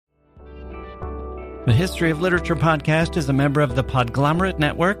The History of Literature podcast is a member of the Podglomerate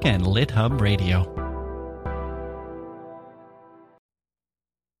Network and LitHub Radio.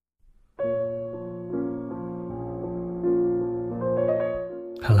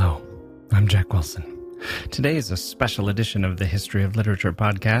 Hello, I'm Jack Wilson. Today is a special edition of the History of Literature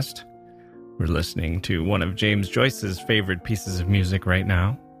podcast. We're listening to one of James Joyce's favorite pieces of music right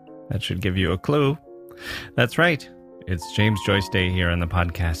now. That should give you a clue. That's right, it's James Joyce Day here on the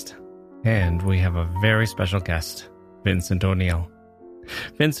podcast. And we have a very special guest, Vincent O'Neill.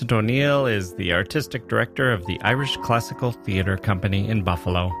 Vincent O'Neill is the artistic director of the Irish Classical Theatre Company in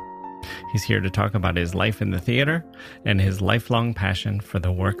Buffalo. He's here to talk about his life in the theatre and his lifelong passion for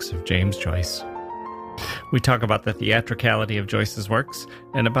the works of James Joyce. We talk about the theatricality of Joyce's works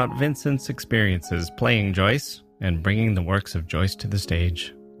and about Vincent's experiences playing Joyce and bringing the works of Joyce to the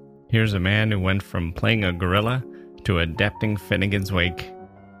stage. Here's a man who went from playing a gorilla to adapting Finnegan's Wake.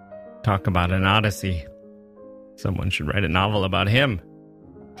 Talk about an odyssey. Someone should write a novel about him.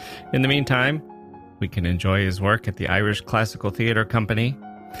 In the meantime, we can enjoy his work at the Irish Classical Theatre Company.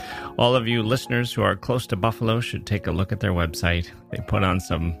 All of you listeners who are close to Buffalo should take a look at their website. They put on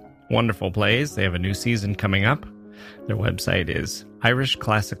some wonderful plays. They have a new season coming up. Their website is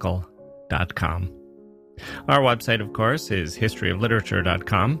irishclassical.com. Our website, of course, is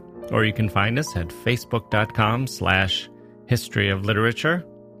historyofliterature.com, or you can find us at facebook.com/historyofliterature.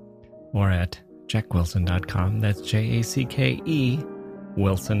 or at jackwilson.com. That's JACKE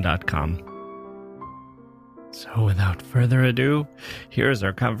Wilson.com. So without further ado, here's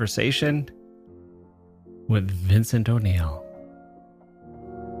our conversation with Vincent O'Neill.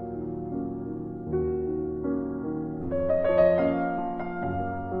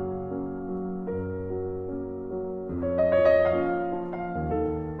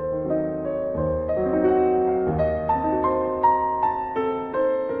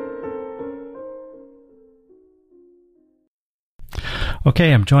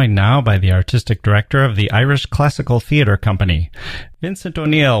 Okay, I'm joined now by the artistic director of the Irish Classical Theatre Company. Vincent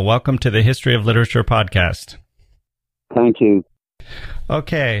O'Neill, welcome to the History of Literature podcast. Thank you.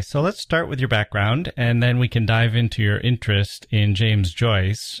 Okay, so let's start with your background, and then we can dive into your interest in James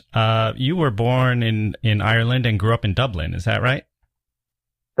Joyce. You were born in Ireland and grew up in Dublin, is that right?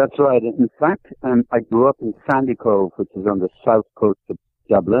 That's right. In fact, I grew up in Sandycove, which is on the south coast of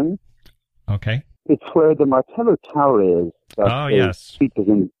Dublin. Okay. It's where the Martello Tower is. Yes. Features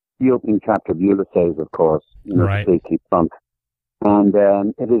in the opening chapter of Ulysses, of course, right. The 18th front. And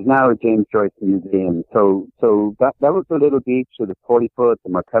it is now a James Joyce museum. So that was the little beach with the 40-foot, the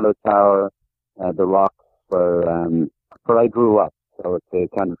Martello Tower, the rocks where I grew up. So it's a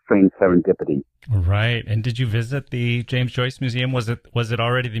kind of strange serendipity. Right. And did you visit the James Joyce Museum? Was it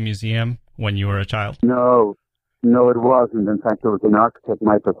already the museum when you were a child? No, it wasn't. In fact, there was an architect,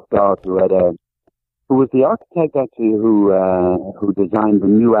 Michael Scott, who was the architect actually who designed the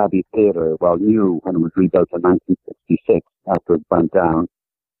new Abbey Theatre, new when it was rebuilt in 1966 after it burnt down.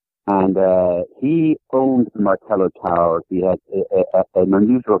 And he owned the Martello Tower. He had an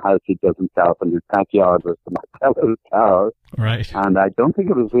unusual house he built himself, and his backyard was the Martello Tower. Right. And I don't think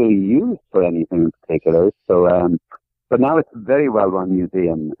it was really used for anything in particular. So, but now it's a very well-run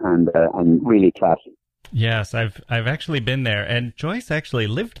museum and really classy. Yes, I've actually been there, and Joyce actually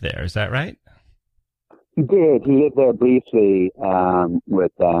lived there. Is that right? He did. He lived there briefly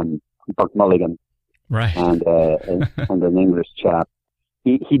with Buck Mulligan, right, and an English chap.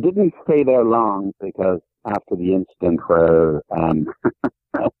 He didn't stay there long because after the incident where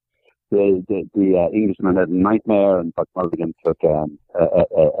the Englishman had a nightmare and Buck Mulligan took a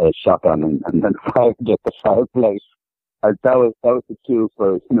shotgun and then fired at the fireplace. That was the cue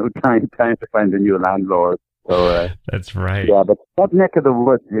for trying to find a new landlord. So that's right. Yeah, but that neck of the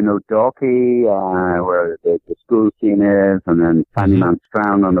woods, Dalkey, where the school scene is, and then Fannyman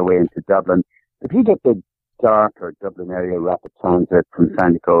Strown on the way into Dublin. If you get the Dark or Dublin area rapid transit from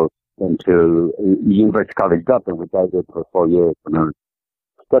Sandycove into University College Dublin, which I did for 4 years when I was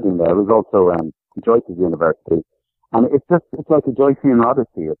studying there, it was also Joyce's University, and it's like a Joycean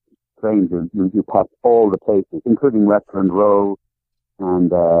odyssey. It's strange. You pass all the places, including Westland Row.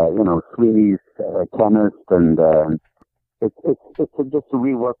 And, Sweeney's chemist, and it's just a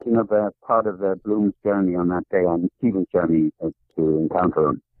reworking of part of Bloom's journey on that day, on Stephen's journey to encounter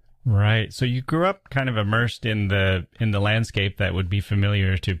him. Right. So you grew up kind of immersed in the landscape that would be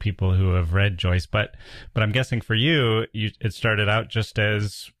familiar to people who have read Joyce, but I'm guessing for you, it started out just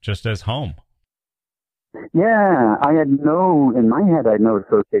as home. Yeah, in my head, I had no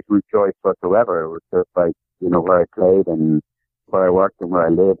association with Joyce whatsoever. It was just like, where I played and where I worked and where I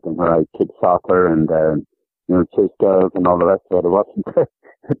lived and where I kicked soccer and, chased girls and all the rest of it.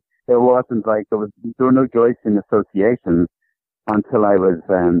 It there wasn't like, there were no Joyce in associations until I was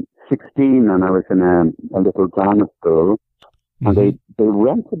 16, and I was in a little drama school, and they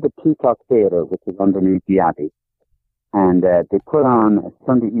rented the Peacock Theatre, which is underneath the Abbey, and they put on a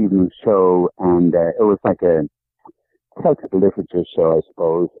Sunday evening show, and it was like a Celtic literature show, I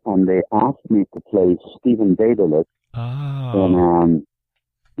suppose, and they asked me to play Stephen Dedalus. Oh.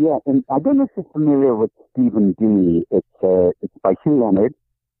 And I don't know if you're familiar with Stephen D. It's by Hugh Leonard,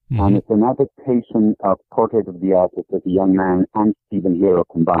 and it's an adaptation of Portrait of the Artist as a Young Man and Stephen Hero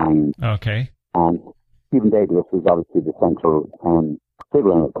combined. Okay. And Stephen Dedalus was obviously the central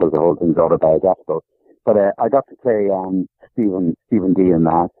figure in it because the whole thing's autobiographical. But I got to play Stephen D. in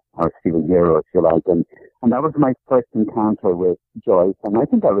that, or Stephen Hero, if you like, and that was my first encounter with Joyce. And I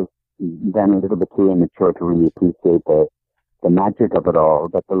think I was then a little bit too immature to really appreciate the magic of it all,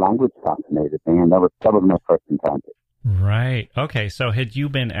 but the language fascinated me, and that was my first encounter. Right. Okay. So had you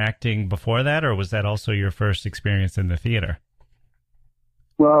been acting before that, or was that also your first experience in the theater?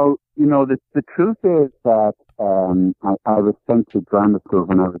 Well, the truth is that I was sent to drama school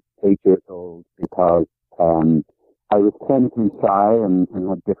when I was 8 years old because I was clinically shy and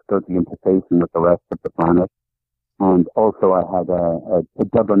had difficulty interfacing with the rest of the planet. And also I had a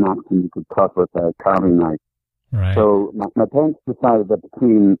Dublin accent you could cut with a carving knife. Right. So my parents decided that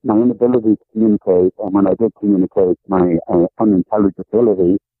between my inability to communicate and when I did communicate, my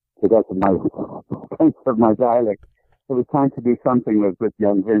unintelligibility because of my strength of my dialect, it was time to do something with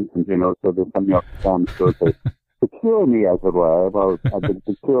young Vincent, so they sent me off to drama school to cure me, as it were. Well,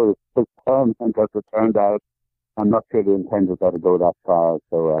 the cure took time, and as it turned out, I'm not sure they intended that to go that far.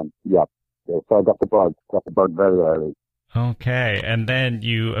 So, so I got the bug very early. Okay, and then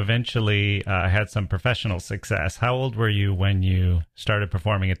you eventually had some professional success. How old were you when you started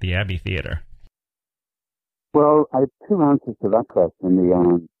performing at the Abbey Theatre? Well, I have two answers to that question.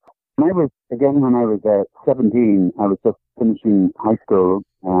 When I was 17, I was just finishing high school,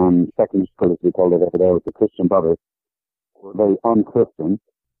 secondary school as we called it over there, with the Christian Brothers. We're very unchristian.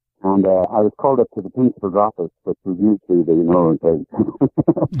 And I was called up to the principal's office, which was usually the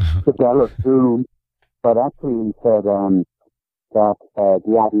bell of doom. But actually he said that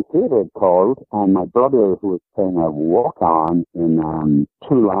the Abbey Theatre had called, and my brother, who was playing a walk-on in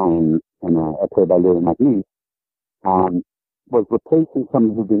two lines in a play by Louis MacNeice, was replacing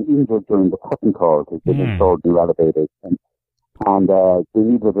someone who'd been injured during the curtain call because they'd been sold new elevators. And they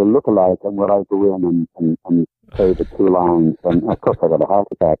needed a look-alike, and would I go in and play the two lines? And of course I got a heart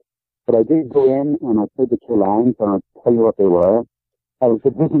attack. But I did go in and I played the two lines, and I'll tell you what they were. I was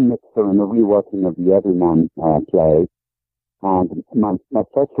a vision mixer in a reworking of the Everyman play. And my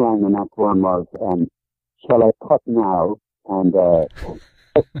first line in Act One was, shall I cut now? And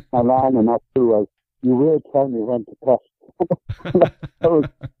my line in Act Two was, you will tell me when to cut. that was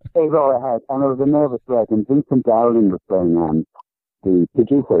all I had. And it was a nervous wreck. And Vincent Dowling was playing the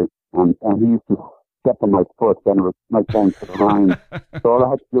producer, and he used to step on my foot when it was my turn for the line. So all I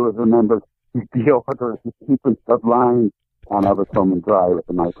had to do was remember the order, the sequence of lines. And I was home and dry with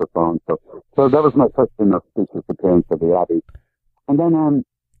the microphone. So that was my first inauspicious appearance at the Abbey. And then,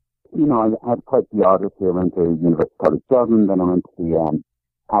 I had quite the odyssey. I went to University College Dublin, then I went to the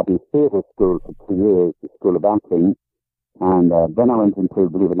Abbey Theatre School for 2 years, the School of Acting. And then I went into,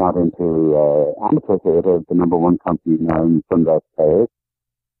 believe it or not, into amateur theatre, the number one company now in Sunday Players.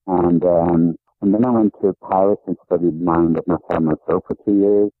 And then I went to Paris and studied mime with myself for 2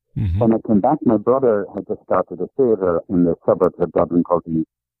 years. When I came back, my brother had just started a theatre in the suburbs of Dublin called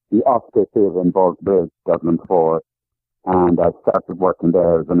the Oscar Theatre in Ballsbridge, Dublin 4. And I started working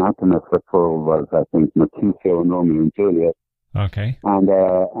there as an actor. My first role was, I think, Mercutio and Romeo and Juliet. Okay. And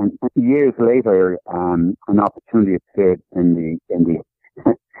years later, an opportunity appeared in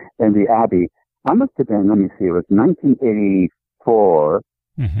the Abbey. I must have been, let me see, it was 1984.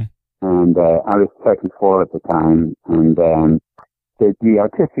 And I was 34 at the time. And the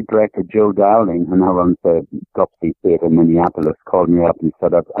artistic director, Joe Dowling, who now runs the Gupsy Theatre in Minneapolis, called me up and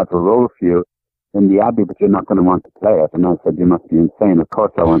said, I've a role for you in the Abbey, but you're not going to want to play it. And I said, you must be insane. Of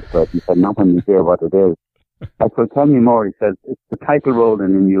course I want to play it. He said, not when you hear what it is. I said, tell me more. He says, it's the title role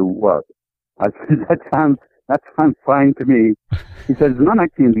in a new work. I said, that sounds fine to me. He said, it's not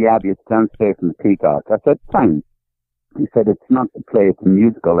actually in the Abbey, it's downstairs in the Peacock. I said, fine. He said, it's not a play, it's a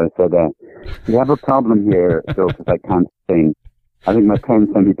musical. I said, you have a problem here, Joe, because I can't sing. I think my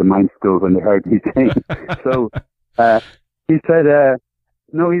parents sent me to mime school when they heard me sing. So he said,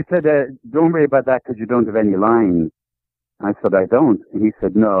 don't worry about that because you don't have any lines. I said, I don't. And he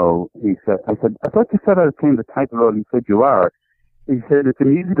said, no. I said, I thought you said I was playing the title role. He said, you are. He said, it's a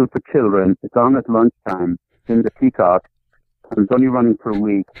musical for children. It's on at lunchtime. It's in the Peacock. and it's only running for a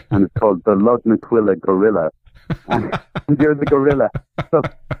week, and it's called the Lugnaquilla Gorilla. And you're the gorilla. So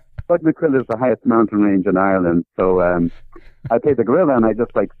Lugnaquilla is the highest mountain range in Ireland. So I played the gorilla, and I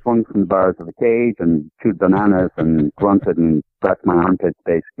just like swung from the bars of a cage and chewed bananas and grunted and scratched my armpits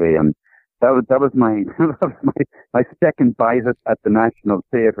basically. And that was my my second bite at the National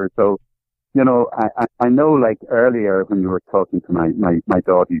Theatre. So, you know, I know, like earlier when you were talking to my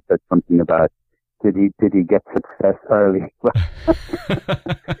daughter, you said something about did he get success early?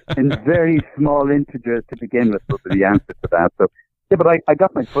 In very small integers to begin with was the answer to that. So yeah, but I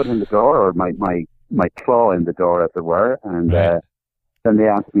got my foot in the door, or my claw in the door, as it were, and then they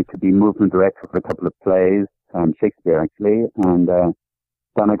asked me to be movement director for a couple of plays, Shakespeare actually, and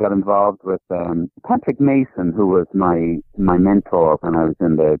then I got involved with Patrick Mason, who was my mentor when I was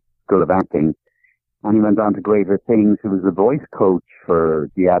in the School of Acting, and he went on to greater things. He was the voice coach for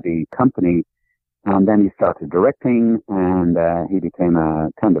the Abbey Company, and then he started directing, and he became a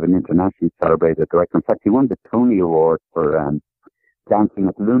kind of an internationally celebrated director. In fact, he won the Tony Award for Dancing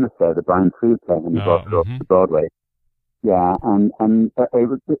at Luna Fair, the Brian Frew play, when he brought it up to Broadway. Yeah, and it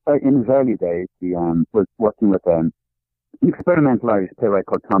was in his early days. He was working with an experimental Irish playwright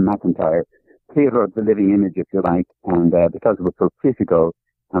called Tom McIntyre, theatre of the living image, if you like. And because it was so physical,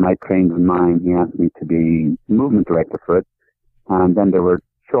 and I trained in mime, he asked me to be movement director for it. And then they were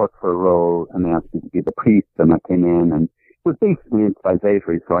short for a role, and they asked me to be the priest, and I came in, and it was basically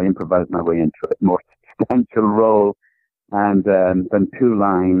improvisatory, so I improvised my way into a more substantial role. And then 2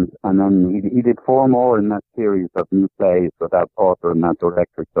 lines, and then he did 4 more in that series of new plays with that author and that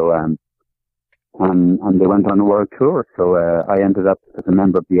director. So and they went on a world tour. So I ended up as a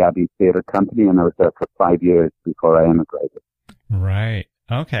member of the Abbey Theatre Company, and I was there for 5 years before I emigrated. Right.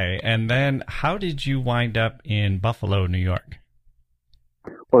 Okay. And then how did you wind up in Buffalo, New York?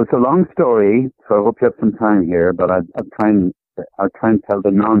 Well, it's a long story, so I hope you have some time here. But I'll try and tell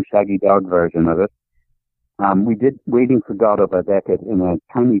the non-Shaggy Dog version of it. We did Waiting for Godot by Beckett in a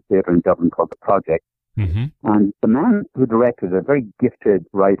tiny theatre in Dublin called The Project. Mm-hmm. And the man who directed, a very gifted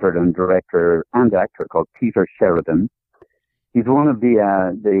writer and director and actor called Peter Sheridan. He's one of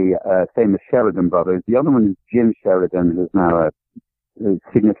the famous Sheridan brothers. The other one is Jim Sheridan, who's now a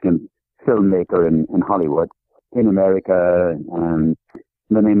significant filmmaker in Hollywood, in America,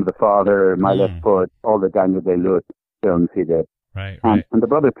 The Name of the Father, My Left Foot, all the Daniel Day-Lewis films he did. Right. And the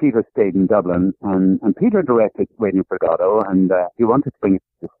brother Peter stayed in Dublin, and Peter directed Waiting for Godot, and he wanted to bring it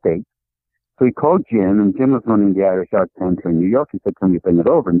to the States. So he called Jim, and Jim was running the Irish Arts Centre in New York. He said, "Can you bring it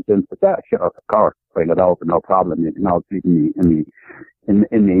over?" And Jim said, "Yeah, sure, of course, bring it over, no problem. You can all sleep in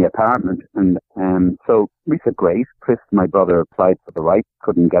the apartment." And so we said, "Great." Chris, my brother, applied for the rights,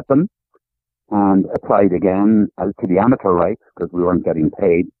 couldn't get them, and applied again to the amateur rights because we weren't getting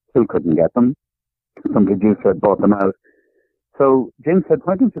paid. Still couldn't get them. Some producer had bought them out. So Jim said,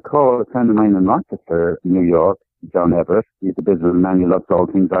 "Why don't you call a friend of mine in Rochester, New York, John Everett? He's a businessman, he loves all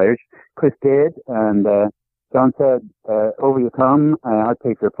things Irish." Chris did, and John said, "Over you come, I'll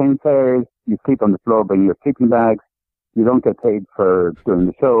pay for your plane fares, you sleep on the floor, bring your sleeping bags, you don't get paid for doing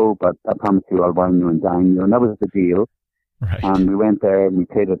the show, but I promise you I'll wine you and dine you." And that was the deal. Right. And we went there, and we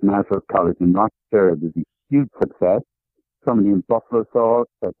played at Nazareth College in Rochester. It was a huge success. Somebody in Buffalo saw us,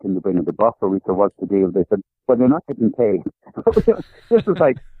 said, "Can you bring it to Buffalo?" We said, "What's the deal?" They said, "Well, they're not getting paid." This was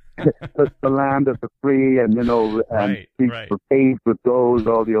like the land of the free, and streets were paved with gold.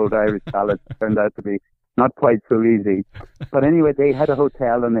 All the old Irish ballads turned out to be not quite so easy. But anyway, they had a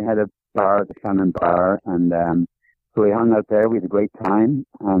hotel and they had a bar, the Shannon Bar, and so we hung out there. We had a great time,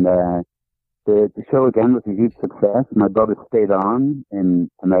 and the show again was a huge success. My brother stayed on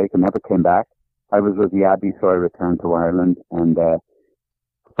in America, never came back. I was with the Abbey, so I returned to Ireland. And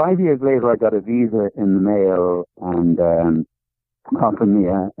 5 years later, I got a visa in the mail and offered me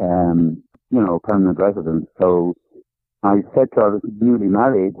a permanent residence. So I said to her, I was newly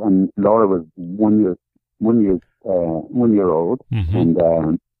married, and Laura was 1 year old, mm-hmm.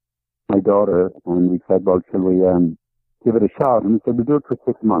 and my daughter. And we said, "Well, shall we give it a shot?" And we said, "We'll do it for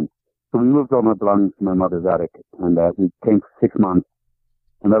 6 months." So we moved all my belongings to my mother's attic, and we came for 6 months.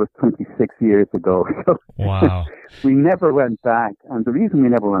 And that was 26 years ago. So wow. We never went back. And the reason we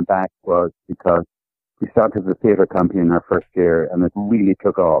never went back was because we started the theatre company in our first year, and it really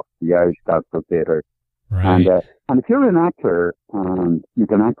took off, the Irish Gospel Theatre. Right. And if you're an actor, you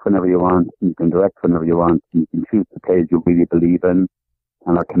can act whenever you want, and you can direct whenever you want, and you can choose the plays you really believe in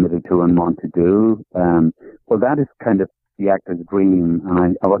and are committed to and want to do. Well, that is kind of the actor's dream,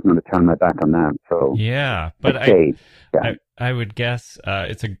 and I wasn't going to turn my back on that. So yeah, but I would guess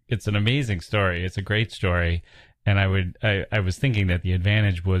it's an amazing story. It's a great story, And I was thinking that the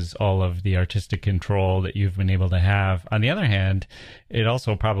advantage was all of the artistic control that you've been able to have. On the other hand, it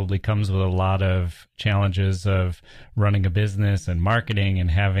also probably comes with a lot of challenges of running a business and marketing and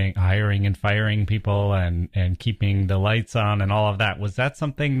hiring and firing people and keeping the lights on and all of that. Was that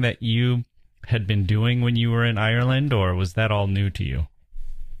something that you had been doing when you were in Ireland, or was that all new to you?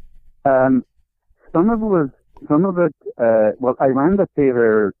 Some of it, well, I ran the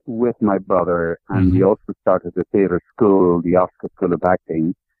theatre with my brother, and we also started the theatre school, the Oscar School of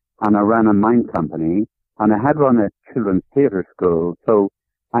Acting, and I ran a mime company, and I had run a children's theatre school, so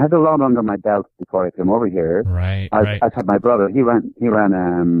I had a lot under my belt before I came over here. Right. I had my brother, he ran, he was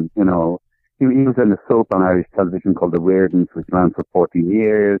in a soap on Irish television called The Weirdens, which ran for 14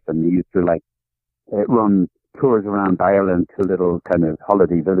 years, and he used to run tours around Ireland to little kind of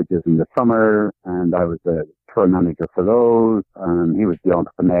holiday villages in the summer, and I was a tour manager for those, and he was the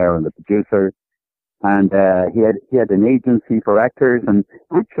entrepreneur and the producer, and he had an agency for actors, and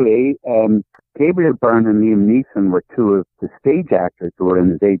actually Gabriel Byrne and Liam Neeson were two of the stage actors who were in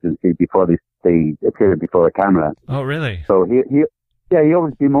his agency before they appeared before a camera. Oh, really? So he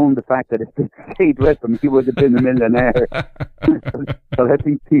always bemoaned the fact that if they stayed with him, he would have been a millionaire. So I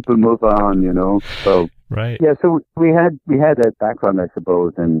think people move on, So right. Yeah, so we had a background, I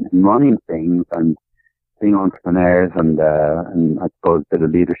suppose, in running things and being entrepreneurs and I suppose a bit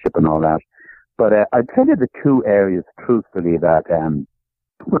of leadership and all that. But I'd say that the two areas, truthfully, that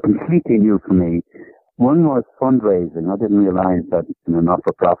were completely new for me. One was fundraising. I didn't realize that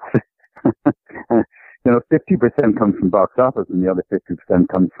not-for-profit. 50% comes from box office and the other 50%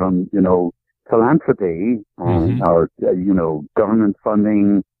 comes from, philanthropy or, government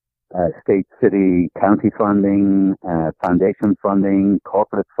funding, state, city, county funding, foundation funding,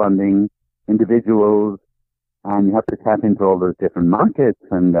 corporate funding, individuals. And you have to tap into all those different markets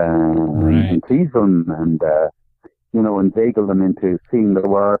and please them and, inveigle them into seeing the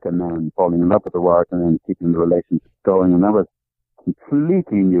work and then falling in love with the work and then keeping the relationships going. And that was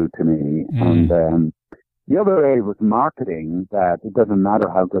completely new to me. And, the other area was marketing, that it doesn't matter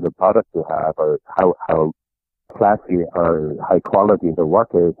how good a product you have or how classy or high quality the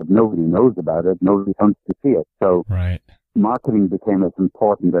work is. If nobody knows about it, nobody comes to see it. So marketing became as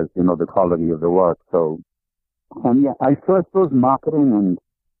important as, the quality of the work. So, I suppose marketing and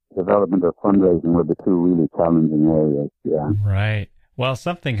development or fundraising were the two really challenging areas. Yeah. Right. Well,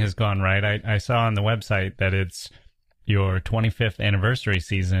 something has gone right. I saw on the website that it's your 25th anniversary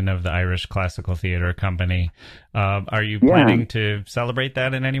season of the Irish Classical Theatre Company. Are you planning to celebrate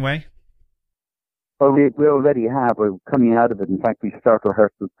that in any way? Well, we already have. We're coming out of it. In fact, we start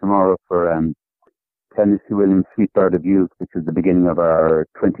rehearsals tomorrow for Tennessee Williams' Sweet Bird of Youth, which is the beginning of our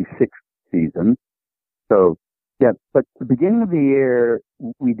 26th season. So, but the beginning of the year,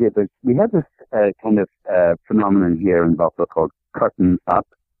 we had this kind of phenomenon here in Buffalo called Curtain Up.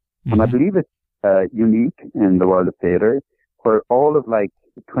 And I believe it's unique in the world of theatre, where all of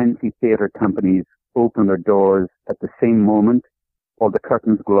 20 theatre companies open their doors at the same moment. All the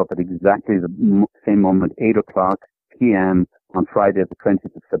curtains go up at exactly the same moment, 8 o'clock p.m. on Friday, the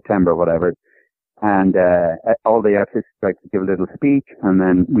 20th of September, whatever. And all the artists like to give a little speech, and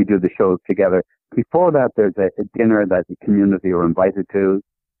then we do the shows together. Before that, there's a dinner that the community are invited to,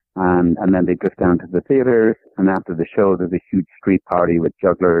 and then they drift down to the theatres, and after the show, there's a huge street party with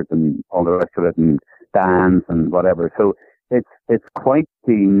jugglers and all the rest of it, and bands and whatever. So it's quite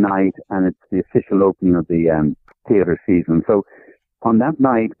the night, and it's the official opening of the theatre season. So on that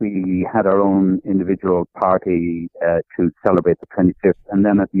night, we had our own individual party to celebrate the 25th, and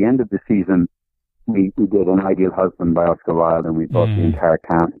then at the end of the season, we did An Ideal Husband by Oscar Wilde, and we brought the entire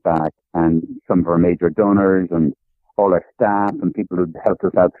cast back, and some of our major donors, and all our staff, and people who helped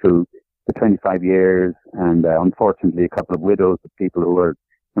us out through the 25 years, and unfortunately a couple of widows of people who were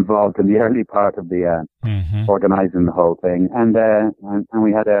involved in the early part of the organizing the whole thing, and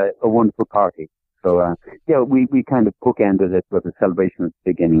we had a wonderful party. So we kind of bookended it with a celebration at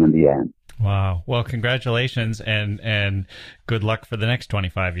the beginning and the end. Wow! Well, congratulations, and good luck for the next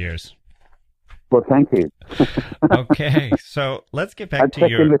 25 years. Well, thank you. Okay, so let's get back to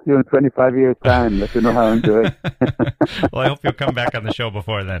your... I'll check in with you in 25 years' time, let you know how I'm doing. Well, I hope you'll come back on the show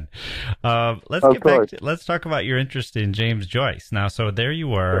before then. Let's talk about your interest in James Joyce. Now, so there you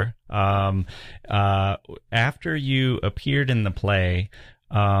were. After you appeared in the play,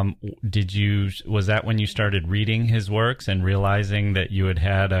 was that when you started reading his works and realizing that you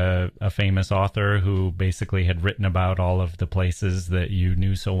had a famous author who basically had written about all of the places that you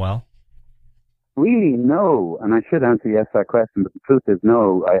knew so well? Really, no. And I should answer yes to that question, but the truth is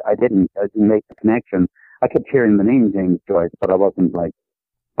no. I didn't make the connection. I kept hearing the name James Joyce, but I wasn't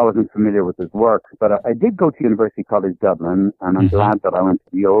I wasn't familiar with his work. But I did go to University College Dublin, and I'm glad that I went to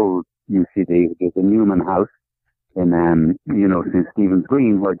the old UCD, which is the Newman House in, St. Stephen's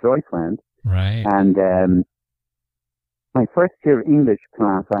Green, where Joyce went. Right. And my first year English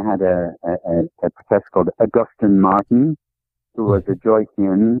class, I had a professor called Augustine Martin, who was a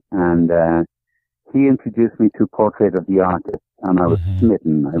Joycean, and he introduced me to Portrait of the Artist, and I was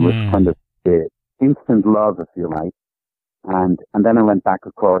smitten. I was kind of instant love, if you like. And then I went back,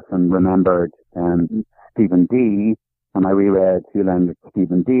 of course, and remembered Stephen D., and I reread Hugh Leonard's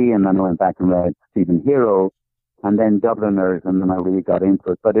Stephen D., and then I went back and read Stephen Hero, and then Dubliners, and then I really got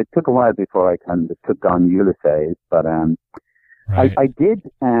into it. But it took a while before I kind of took on Ulysses. But right. I did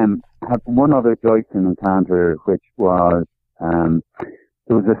have one other Joycean encounter, which was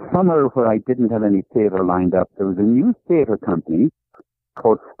there was a summer where I didn't have any theatre lined up. There was a new theatre company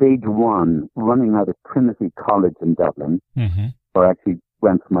called Stage One running out of Trinity College in Dublin, where I actually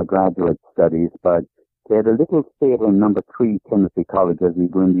went for my graduate studies. But they had a little theatre in number 3 Trinity College as you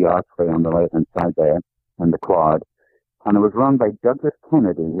go in the archway on the right-hand side there, and the quad. And it was run by Douglas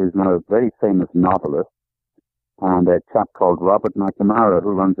Kennedy, who's now a very famous novelist, and a chap called Robert McNamara,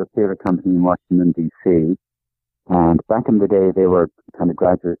 who runs a theatre company in Washington, D.C. And back in the day, they were kind of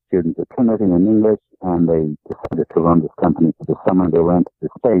graduate students at Trinity in English, and they decided to run this company for the summer. They rented the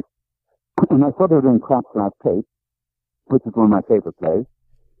space. And I saw they were doing Crap's Last Tape, which is one of my favorite plays.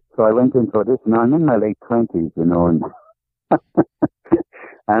 So I went in for this. Now, I'm in my late 20s, and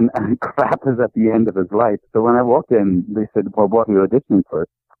and Crap is at the end of his life. So when I walked in, they said, well, what are you auditioning for?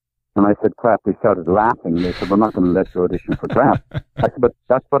 And I said, Crap. They started laughing. They said, we're not going to let you audition for Crap. I said, but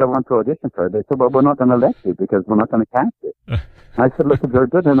that's what I want to audition for. They said, well, we're not going to let you because we're not going to cast you. I said, look, if you're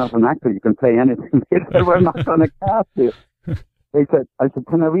good enough an actor, you can play anything. They said, we're not going to cast you. I said,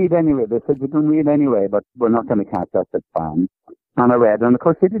 can I read anyway? They said, you can read anyway, but we're not going to cast you. I said, fine. And I read, and of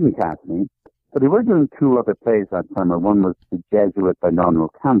course they didn't cast me. But they were doing 2 other plays that summer. One was The Jesuit by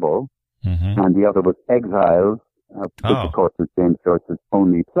Donald Campbell, and the other was Exiles, which of course is James Joyce's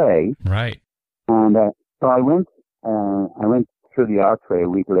only play. Right. And so I went through the archway a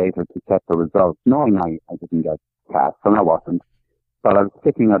week later to check the results, knowing I didn't get cast, and I wasn't. But I was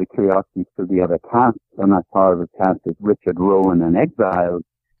sticking out of curiosity to the other cast, and I saw it was cast as Richard Rowan in Exiles.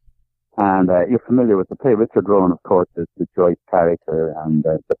 And you're familiar with the play. Richard Rowan, of course, is the Joyce character and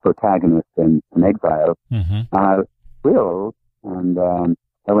the protagonist in Exile. And I was thrilled, and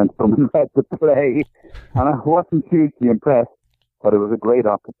I went home and read the play, and I wasn't hugely impressed, but it was a great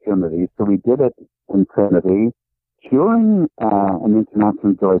opportunity. So we did it in Trinity during an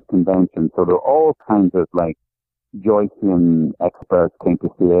international Joyce convention. So there were all kinds of Joycean experts came to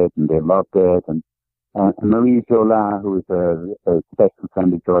see it, and they loved it. And Marie Jola, who was a special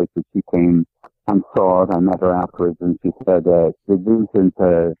friend of Joyce, she came and saw it. I met her afterwards, and she said, Vincent,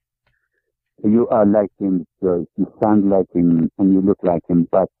 you are like James Joyce. You sound like him, and you look like him,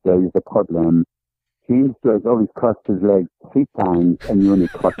 but there is a problem. James Joyce always crossed his legs 3 times, and you only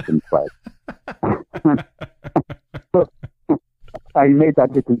crossed him twice. So I made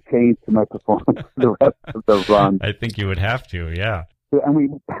that little change to my performance for the rest of the run. I think you would have to, yeah. And we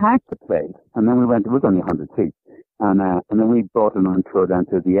packed the place, and then we went, it was only 100 seats, and then we brought an on tour down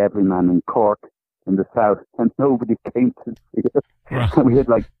to the Everyman in Cork in the south, and nobody came to see us. Wow. And we had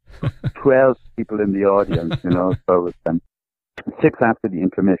 12 people in the audience, so it was 6 after the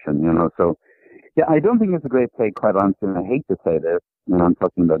intermission, so yeah, I don't think it's a great play, quite honestly, and I hate to say this, I'm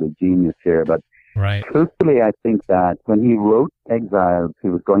talking about a genius here, but right. Truthfully, I think that when he wrote Exiles, he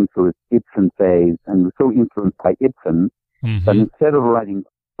was going through his Ibsen phase, and he was so influenced by Ibsen, but instead of writing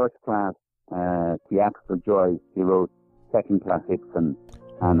first-class theatrical Joyce, he wrote second-class Ibsen,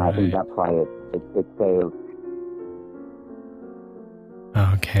 and I think that's why it failed.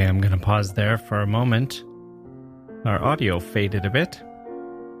 Okay, I'm going to pause there for a moment. Our audio faded a bit,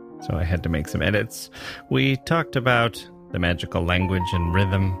 so I had to make some edits. We talked about the magical language and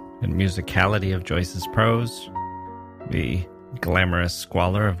rhythm and musicality of Joyce's prose, the glamorous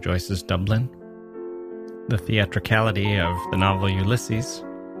squalor of Joyce's Dublin, the theatricality of the novel Ulysses,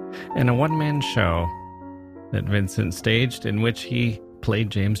 and a one-man show that Vincent staged in which he played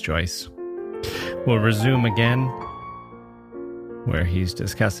James Joyce. We'll resume again where he's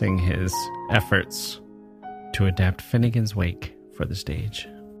discussing his efforts to adapt Finnegan's Wake for the stage.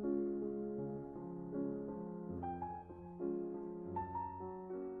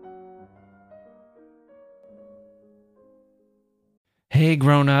 Hey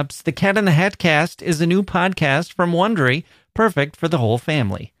grown-ups, the Cat in the Hat Cast is a new podcast from Wondery, perfect for the whole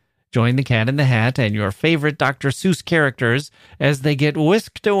family. Join the Cat in the Hat and your favorite Dr. Seuss characters as they get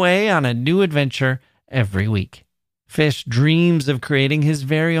whisked away on a new adventure every week. Fish dreams of creating his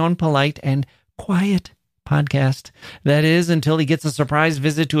very own polite and quiet podcast. That is, until he gets a surprise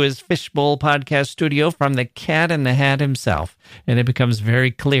visit to his Fishbowl podcast studio from the Cat in the Hat himself. And it becomes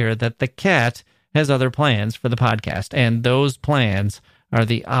very clear that the cat has other plans for the podcast, and those plans are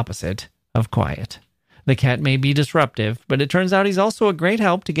the opposite of quiet. The cat may be disruptive, but it turns out he's also a great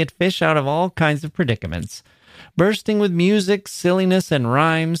help to get Fish out of all kinds of predicaments. Bursting with music, silliness, and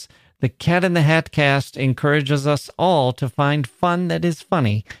rhymes, the Cat in the Hat cast encourages us all to find fun that is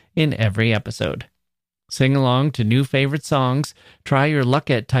funny in every episode. Sing along to new favorite songs, try your luck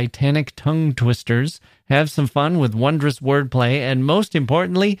at Titanic tongue twisters, have some fun with wondrous wordplay, and most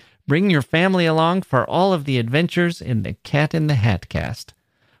importantly, bring your family along for all of the adventures in the Cat in the Hat cast.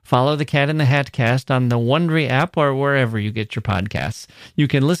 Follow the Cat in the Hat cast on the Wondery app or wherever you get your podcasts. You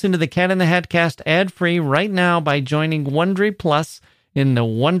can listen to the Cat in the Hat cast ad-free right now by joining Wondery Plus in the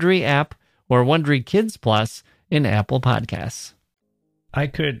Wondery app or Wondery Kids Plus in Apple Podcasts. I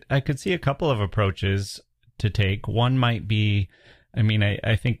could see a couple of approaches to take. One might be,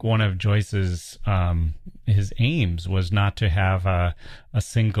 I think one of Joyce's his aims was not to have a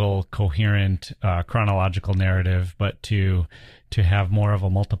single coherent chronological narrative, but to have more of a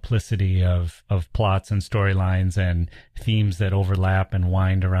multiplicity of plots and storylines and themes that overlap and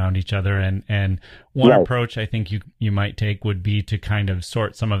wind around each other. And one approach I think you might take would be to kind of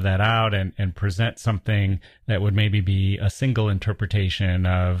sort some of that out and present something that would maybe be a single interpretation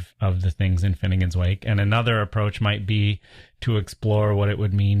of the things in Finnegan's Wake. And another approach might be to explore what it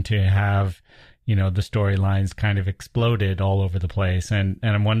would mean to have, the storylines kind of exploded all over the place. And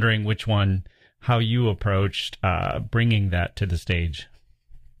I'm wondering how you approached bringing that to the stage.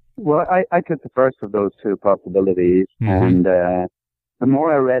 Well, I took the first of those two possibilities, and the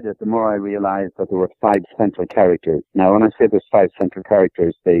more I read it, the more I realized that there were 5 central characters. Now, when I say there's 5 central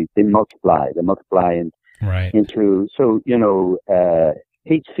characters, they multiply. They multiply into,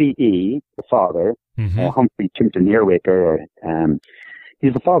 HCE, the father, Humphrey Chimpton Earwaker,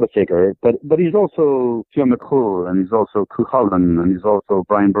 he's the father figure, but he's also Fionn McCool, and he's also Cuchulainn, and he's also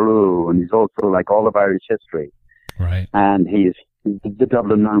Brian Boru, and he's also like all of Irish history. Right. And he's the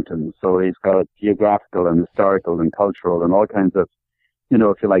Dublin Mountains, so he's got geographical and historical and cultural and all kinds of,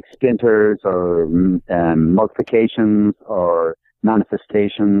 if you like, splinters or multiplications or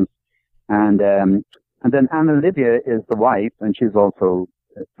manifestations. And then Anna Olivia is the wife, and she's also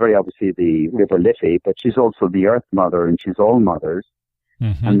very obviously the River Liffey, but she's also the Earth Mother, and she's all mothers.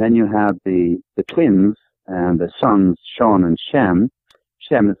 And then you have the twins and the sons, Sean and Shem.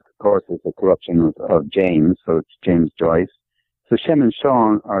 Shem, is, of course, is a corruption of James, so it's James Joyce. So Shem and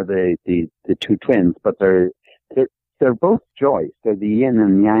Sean are the two twins, but they're both Joyce. They're the yin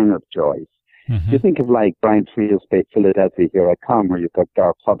and yang of Joyce. You think of like Brian Friel's Philadelphia Here I Come, where you've got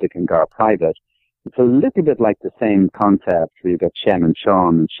Gar Public and Gar Private. It's a little bit like the same concept where you've got Shem and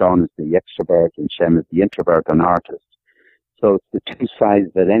Sean is the extrovert and Shem is the introvert and artist. So it's the two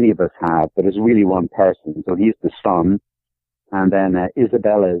sides that any of us have, but it's really one person. So he's the son, and then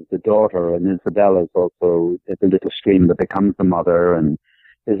Isabella is the daughter, and Isabella is also the little stream that becomes the mother, and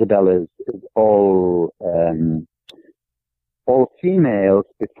Isabella is all females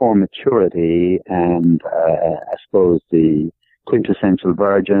before maturity, and I suppose the quintessential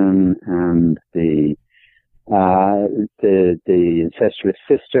virgin, and the incestuous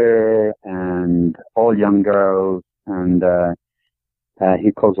sister, and all young girls. And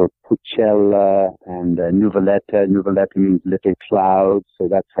he calls her Pucella, and Nuvoletta. Nuvoletta means little cloud, so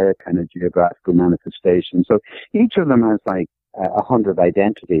that's her kind of geographical manifestation. So each of them has like 100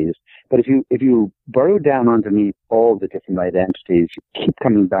 identities. But if you burrow down underneath all the different identities, you keep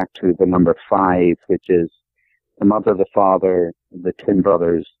coming back to the number 5, which is the mother, the father, the twin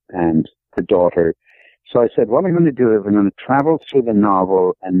brothers, and the daughter. So I said, what I'm going to do is I'm going to travel through the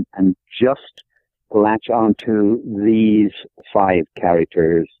novel and just latch onto these 5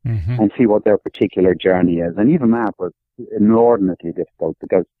 characters and see what their particular journey is. And even that was inordinately difficult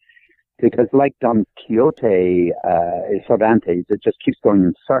because like Don Quixote, Cervantes, it just keeps going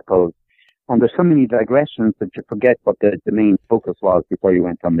in circles. And there's so many digressions that you forget what the main focus was before you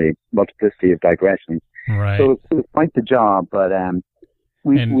went on the multiplicity of digressions. Right. So it was quite the job, but I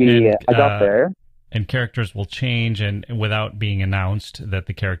got there. And characters will change, and without being announced that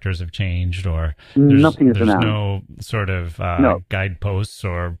the characters have changed, or there's announced. No sort of guideposts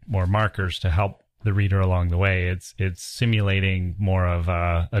or markers to help the reader along the way. It's simulating more of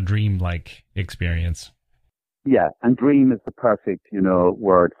a dream-like experience. Yeah, and dream is the perfect,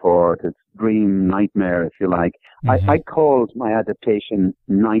 word for it. It's dream, nightmare, if you like. I called my adaptation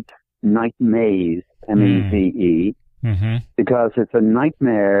Night Maze, M-A-Z-E. Because it's a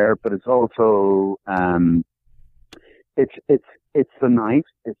nightmare, but it's also it's the night,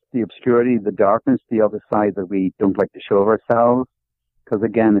 it's the obscurity, the darkness, the other side that we don't like to show ourselves. Because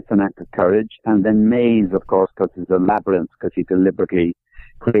again, it's an act of courage. And then maze, of course, because it's a labyrinth, because he deliberately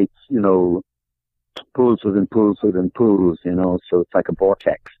creates, pools within pools within pools, so it's like a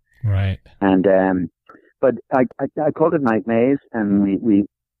vortex. Right. And, but I called it Night Maze, and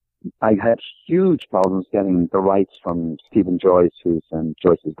I had huge problems getting the rights from Stephen Joyce, who's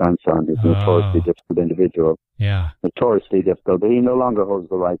Joyce's grandson, who's a notoriously difficult individual. Yeah. Notoriously difficult, but he no longer holds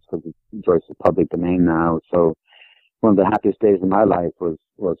the rights because Joyce is public domain now. So one of the happiest days of my life was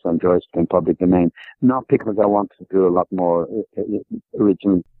when Joyce became public domain. Not because I wanted to do a lot more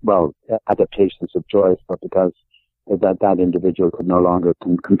original, adaptations of Joyce, but because that individual could no longer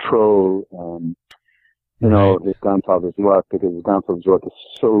control, his grandfather's work, because his grandfather's work is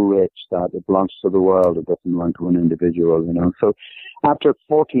so rich that it belongs to the world. It doesn't belong to an individual, So after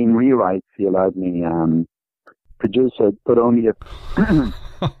 14 rewrites, he allowed me produce it, but only if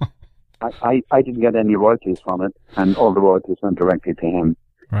I didn't get any royalties from it, and all the royalties went directly to him.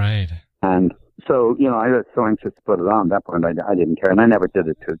 Right. And so, I was so anxious to put it on. At that point, I didn't care, and I never did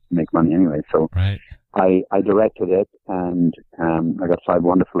it to make money anyway. So right. I directed it, and I got 5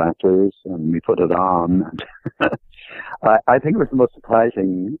 wonderful actors, and we put it on. I think it was the most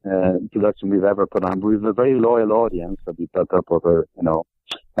surprising production we've ever put on. We have a very loyal audience that we built up over,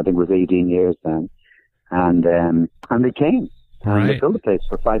 I think it was 18 years then. And they came, and they filled the place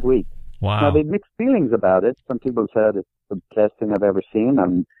for 5 weeks. Wow. Now, they had mixed feelings about it. Some people said it's the best thing I've ever seen,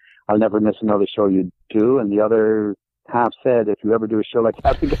 and I'll never miss another show you do. And the other half said, if you ever do a show like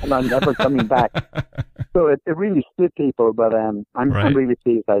that again, I'm never coming back. So it really split people, but I'm really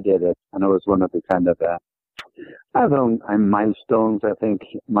pleased I did it. And it was one of the kind of, milestones, I think,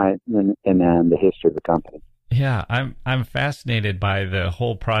 in the history of the company. Yeah, I'm fascinated by the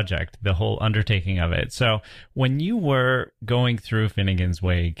whole project, the whole undertaking of it. So when you were going through Finnegan's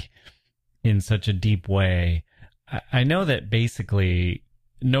Wake in such a deep way, I know that basically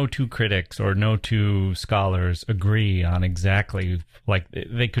no two critics or no two scholars agree on exactly, like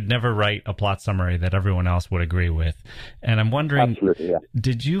they could never write a plot summary that everyone else would agree with. And I'm wondering,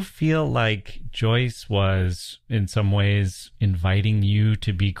 did you feel like Joyce was in some ways inviting you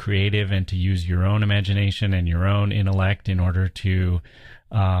to be creative and to use your own imagination and your own intellect in order to,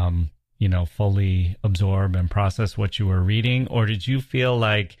 fully absorb and process what you were reading? Or did you feel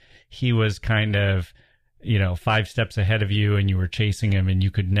like he was kind of 5 steps ahead of you, and you were chasing him, and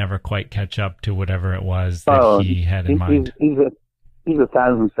you could never quite catch up to whatever it was that he had in mind? He's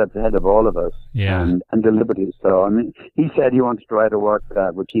 1,000 steps ahead of all of us, and deliberately so. I mean, he said he wanted to write a work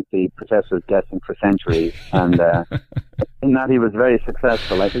that would keep the professors guessing for centuries, and in that he was very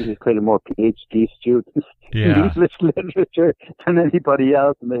successful. I think he's created more PhD students in English literature than anybody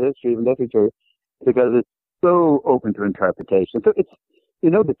else in the history of literature, because it's so open to interpretation. So it's,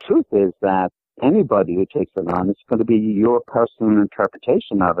 the truth is that anybody who takes it on, it's going to be your personal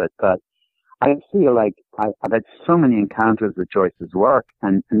interpretation of it. But I feel like I've had so many encounters with Joyce's work,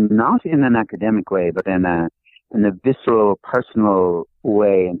 and not in an academic way, but in a visceral, personal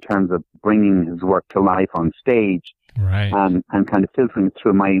way, in terms of bringing his work to life on stage, right? And kind of filtering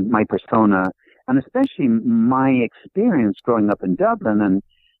through my persona, and especially my experience growing up in Dublin.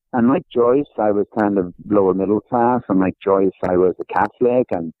 And like Joyce, I was kind of lower middle class, and like Joyce, I was a Catholic,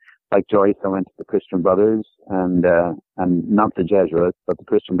 and like Joyce, I went to the Christian Brothers, and not the Jesuits, but the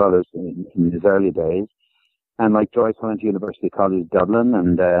Christian Brothers in his early days. And like Joyce, I went to University College Dublin,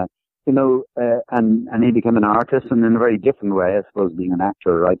 and he became an artist, and in a very different way, I suppose, being an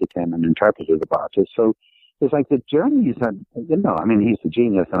actor, I became an interpreter of artists. So it's like the journeys are, he's a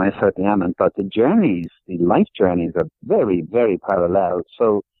genius, and I certainly am, but the life journeys are very, very parallel.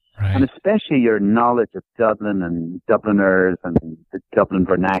 So, right. And especially your knowledge of Dublin and Dubliners and the Dublin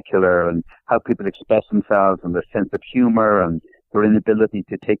vernacular and how people express themselves and their sense of humor and their inability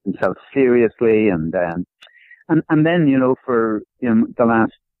to take themselves seriously. And then, for the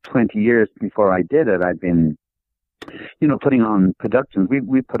last 20 years before I did it, I'd been, putting on productions.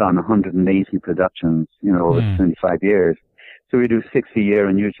 We put on 180 productions, over 25 years. So we do 6 a year,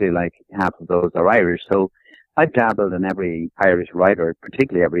 and usually like half of those are Irish. So I've dabbled in every Irish writer,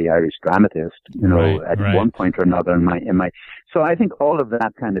 particularly every Irish dramatist, at one point or another in my. So I think all of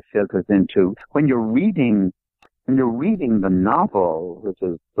that kind of filters into when you're reading the novel, which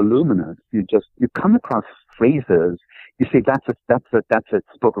is voluminous. You come across phrases. You see, that's a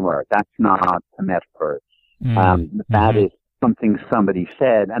spoken word. That's not a metaphor. That is something somebody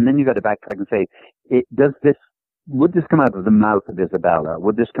said, and then you got to backtrack and say, would this come out of the mouth of Isabella?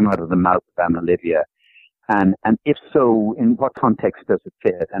 Would this come out of the mouth of Anna Olivia? And if so, in what context does it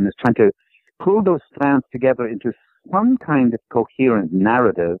fit? And it's trying to pull those strands together into some kind of coherent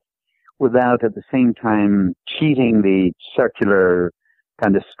narrative without at the same time cheating the circular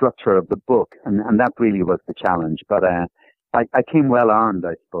kind of structure of the book. And that really was the challenge. But I came well armed,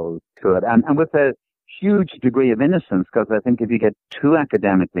 I suppose, to it. And with a huge degree of innocence, because I think if you get too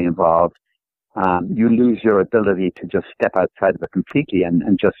academically involved, you lose your ability to just step outside of it completely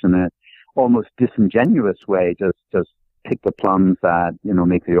and just in a almost disingenuous way, just pick the plums that,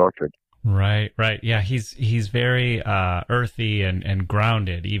 make the orchard. Right. Yeah, he's very earthy and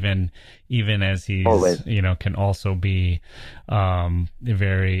grounded, even as he's always. Can also be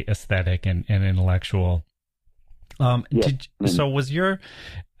very aesthetic and intellectual. So was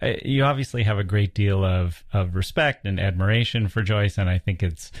you obviously have a great deal of respect and admiration for Joyce, and I think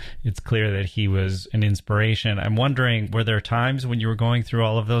it's clear that he was an inspiration. I'm wondering, were there times when you were going through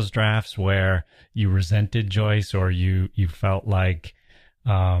all of those drafts where you resented Joyce, or you felt like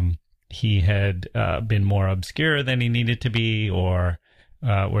he had been more obscure than he needed to be, or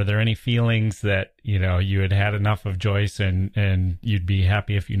were there any feelings that you had enough of Joyce and you'd be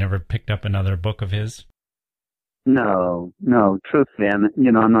happy if you never picked up another book of his? No, truthfully, and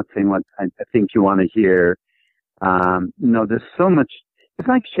I'm not saying what I think you want to hear. No, there's so much. It's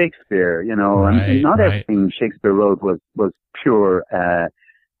like Shakespeare, and not everything Shakespeare wrote was pure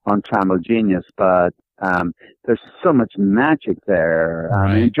untrammeled genius, but there's so much magic there.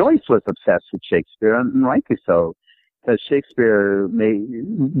 And Joyce was obsessed with Shakespeare, and rightly so, because Shakespeare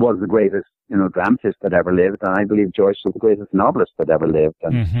was the greatest, dramatist that ever lived, and I believe Joyce was the greatest novelist that ever lived.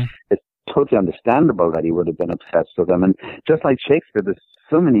 And it's totally understandable that he would have been obsessed with them. And just like Shakespeare, there's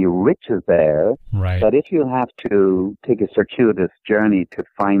so many riches there that if you have to take a circuitous journey to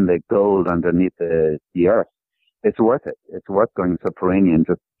find the gold underneath the earth, it's worth it. It's worth going subterranean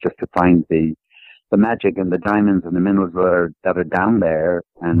just to find the magic and the diamonds and the minerals that are down there,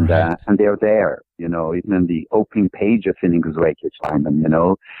 and they're there, even in the opening page of Finnegan's Wake, you find them,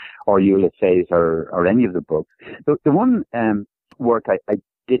 or Ulysses or any of the books. The one work I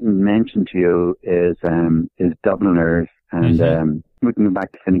didn't mention to you is Dubliners, and we can go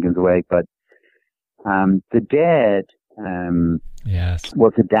back to Finnegan's Wake, but The Dead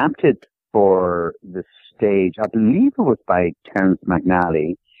was adapted for the stage. I believe it was by Terence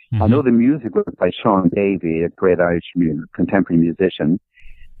McNally. I know the music was by Sean Davey, a great Irish contemporary musician,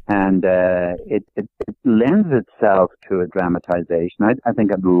 and it lends itself to a dramatization. I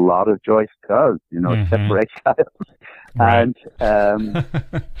think a lot of Joyce does, except for Exiles. And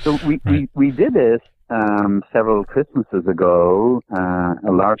so we did this several Christmases ago,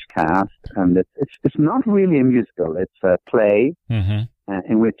 a large cast, and it's not really a musical. It's a play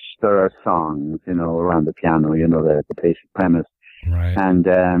in which there are songs, around the piano, the basic premise. Right.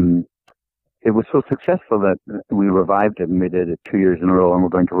 And it was so successful that we revived it, and we did it 2 years in a row, and we're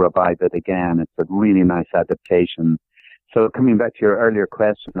going to revive it again. It's a really nice adaptation. So coming back to your earlier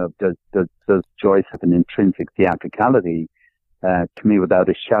question of does Joyce have an intrinsic theatricality? To me, without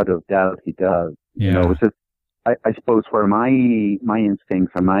a shadow of doubt, he does. Yeah. It's just, I suppose where my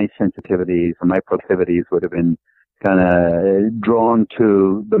instincts or my sensitivities or my proclivities would have been kind of drawn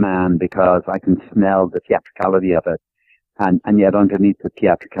to the man, because I can smell the theatricality of it. And yet underneath the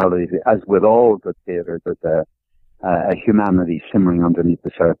theatricality, as with all good theatre, there's a humanity simmering underneath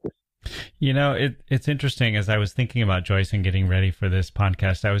the surface. It's interesting. As I was thinking about Joyce and getting ready for this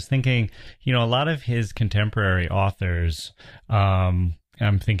podcast, I was thinking, a lot of his contemporary authors,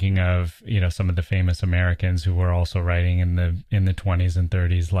 I'm thinking of, some of the famous Americans who were also writing in the 20s and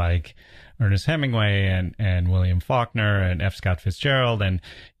 30s, like Ernest Hemingway and William Faulkner and F. Scott Fitzgerald. And,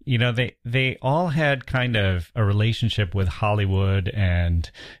 they all had kind of a relationship with Hollywood,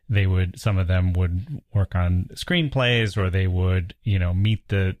 and some of them would work on screenplays, or they would, meet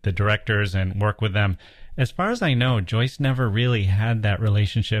the directors and work with them. As far as I know, Joyce never really had that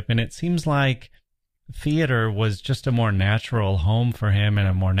relationship. And it seems like theater was just a more natural home for him and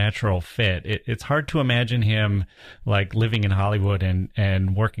a more natural fit. It's hard to imagine him like living in Hollywood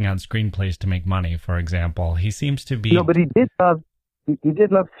and working on screenplays to make money, for example. He seems to be... No, but he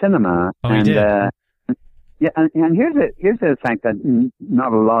did love cinema. Oh, he did? And here's a fact that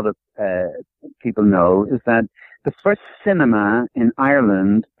not a lot of people know, is that the first cinema in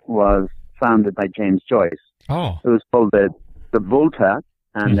Ireland was founded by James Joyce. Oh. It was called the Volta,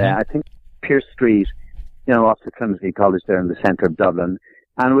 and I think Pearse Street, off the Trinity College there in the centre of Dublin.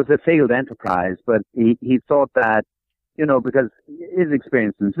 And it was a failed enterprise, but he thought that, because his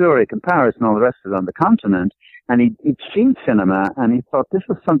experience in Zurich and Paris and all the rest of it on the continent, and he'd seen cinema, and he thought this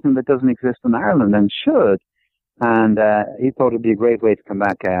was something that doesn't exist in Ireland and should. And he thought it'd be a great way to come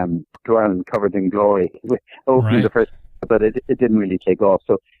back to Ireland covered in glory, opening the first, but it didn't really take off.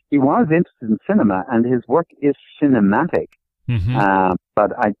 So he was interested in cinema, and his work is cinematic.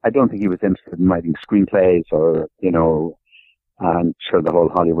 But I don't think he was interested in writing screenplays or, I'm sure the whole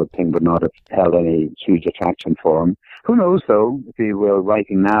Hollywood thing would not have held any huge attraction for him. Who knows, though? If he were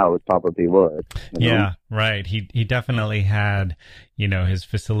writing now, it probably would. Yeah, right. He definitely had, his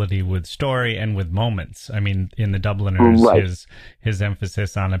facility with story and with moments. I mean, in the Dubliners, right. his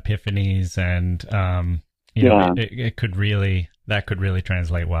emphasis on epiphanies and, that could really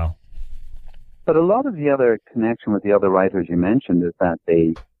translate well. But a lot of the other connection with the other writers you mentioned is that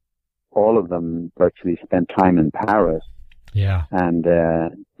all of them virtually spent time in Paris. Yeah. And,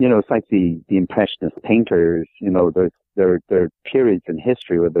 it's like the Impressionist painters, there are periods in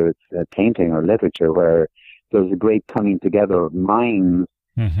history, whether it's painting or literature, where there's a great coming together of minds,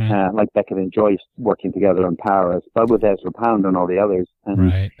 like Beckett and Joyce working together in Paris, but with Ezra Pound and all the others.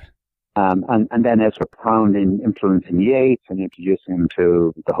 And, right. And then Ezra Pound influencing Yeats and introducing him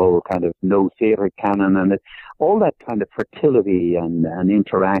to the whole kind of no theatre canon, and all that kind of fertility and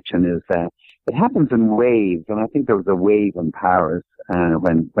interaction is it happens in waves. And I think there was a wave in Paris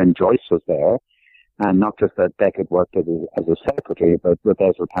when Joyce was there, and not just that Beckett worked as a secretary, but with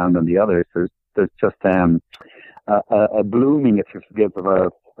Ezra Pound and the others, there's just a blooming, if you forgive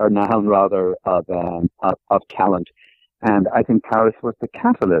or noun rather, of talent. And I think Paris was the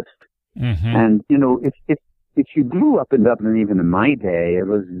catalyst. And, if you grew up in Dublin, even in my day, it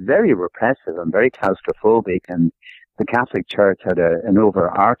was very repressive and very claustrophobic, and the Catholic Church had an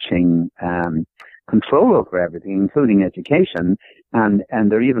overarching control over everything, including education, and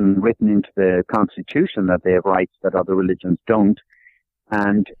they're even written into the Constitution that they have rights that other religions don't,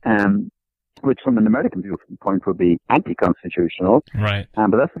 and which from an American viewpoint would be anti-constitutional. Right.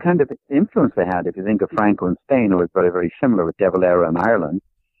 But that's the kind of influence they had. If you think of Franco in Spain, it was very, very similar with De Valera in Ireland.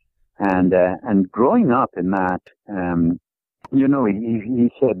 And growing up in that, he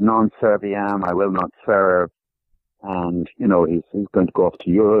said, non serviam, I will not serve. And, he's going to go off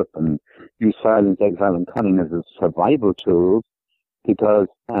to Europe and use silence, exile, and cunning as a survival tool, because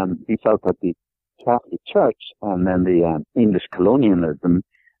he felt that the Catholic Church and then the English colonialism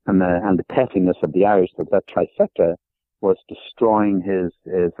and the pettiness of the Irish, that trifecta, was destroying his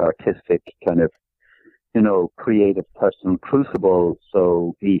artistic kind of, creative personal crucible.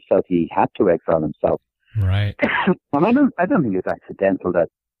 So he felt he had to exile himself. Right. And I don't think it's accidental that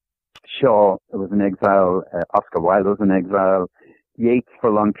Shaw was in exile, Oscar Wilde was in exile, Yeats for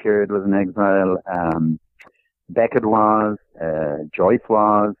a long period was in exile, Beckett was, Joyce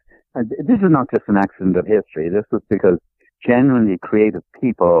was. And this is not just an accident of history. This was because genuinely creative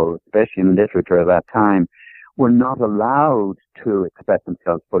people, especially in literature at that time, were not allowed to express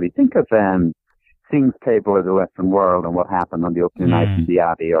themselves fully. Think of Things Table of the Western World and what happened on the opening night in the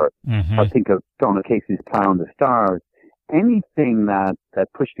Abbey, or think of Donald Casey's Plough in the Stars. Anything that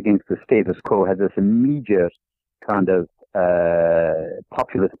pushed against the status quo had this immediate kind of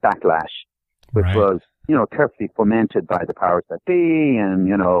populist backlash, which was, carefully fomented by the powers that be, and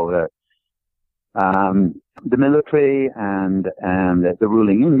the military and the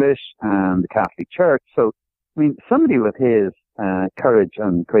ruling English and the Catholic Church. So, I mean, somebody with his courage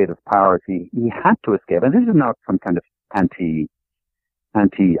and creative powers, he had to escape. And this is not some kind of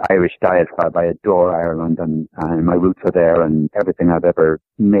anti-Irish diatribe. I adore Ireland, and my roots are there, and everything I've ever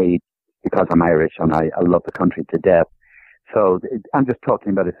made because I'm Irish, and I love the country to death. So I'm just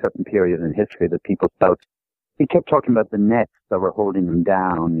talking about a certain period in history that people felt. He kept talking about the nets that were holding him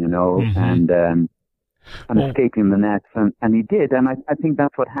down, and escaping the nets, and he did. And I think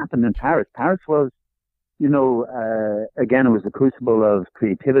that's what happened in Paris. Paris was, again, it was a crucible of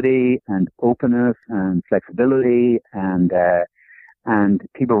creativity and openness and flexibility, and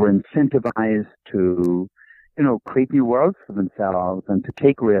people were incentivized to, create new worlds for themselves and to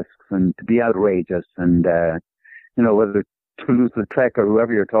take risks and to be outrageous. And, whether Toulouse-Lautrec or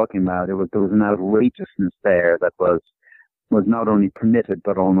whoever you're talking about, there was an outrageousness there that was not only permitted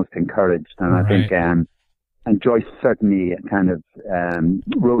but almost encouraged. And I think, and Joyce certainly kind of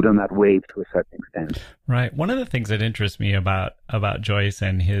rode on that wave to a certain extent. Right. One of the things that interests me about Joyce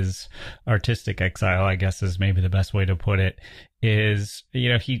and his artistic exile, I guess is maybe the best way to put it, is,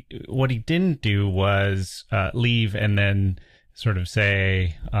 what he didn't do was leave and then sort of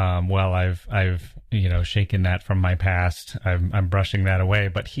say, well, I've shaken that from my past. I'm brushing that away.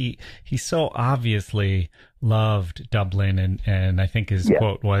 But he so obviously loved Dublin, and I think his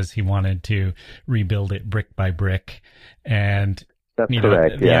quote was he wanted to rebuild it brick by brick. And that's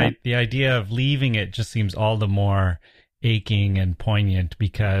correct. The idea of leaving it just seems all the more aching and poignant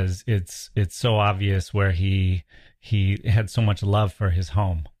because it's so obvious where he had so much love for his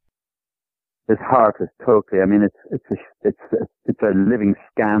home. his heart is totally. I mean, it's a living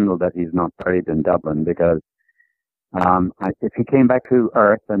scandal that he's not buried in Dublin, because if he came back to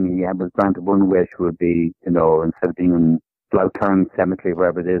Earth and he was granted one wish, would be, instead of being in Blaukern Cemetery,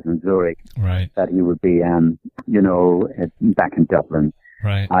 wherever it is in Zurich, right, that he would be, back in Dublin.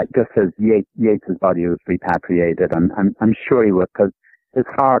 Right. Just as Yeats's body was repatriated, and I'm sure he would, because his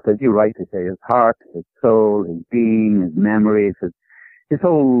heart, as you rightly say, his heart, his soul, his being, his memories, his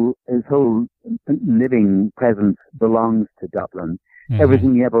whole living presence belongs to Dublin. Mm-hmm.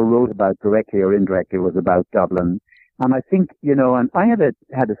 Everything he ever wrote about, directly or indirectly, was about Dublin. And I think, and I had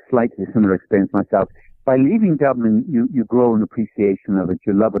a slightly similar experience myself. By leaving Dublin, you grow an appreciation of it.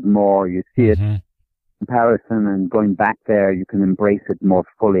 You love it more. You see it in comparison, and going back there, you can embrace it more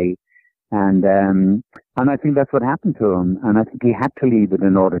fully. And I think that's what happened to him. And I think he had to leave it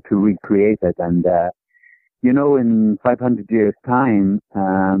in order to recreate it. And, in 500 years' time,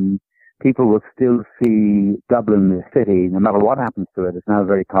 people will still see Dublin, the city, no matter what happens to it. It's now a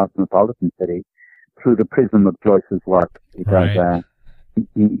very cosmopolitan city, through the prism of Joyce's work, because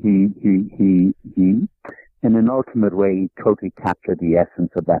he in an ultimate way, he totally captured the essence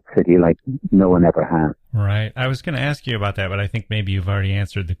of that city like no one ever has. Right. I was going to ask you about that, but I think maybe you've already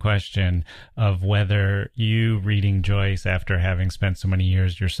answered the question of whether you reading Joyce after having spent so many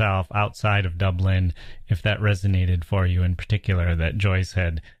years yourself outside of Dublin, if that resonated for you in particular, that Joyce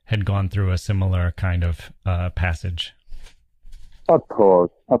had gone through a similar kind of passage. Of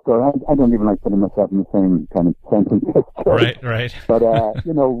course. I don't even like putting myself in the same kind of sentence as Joyce. Right. But,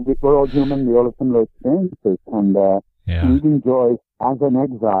 we're all human. We all have similar experiences. And reading Joyce as an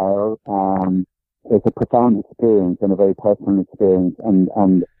exile is a profound experience, and a very personal experience,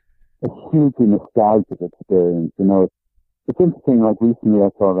 and a hugely nostalgic experience. It's interesting, like recently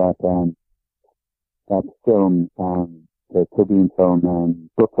I saw that film, the Caribbean film,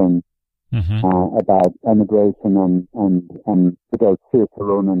 Brooklyn, about emigration, and about Saoirse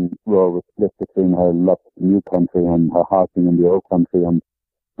Ronan's role was split between her love for the new country and her heart being in the old country, and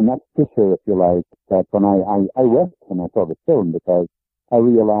that's fissure, if you like, that when I wept when I saw the film, because I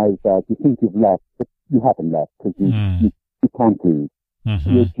realized that you think you've left, but you haven't left, because you can't leave.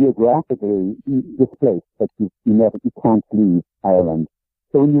 You're geographically displaced, but you can't leave Ireland.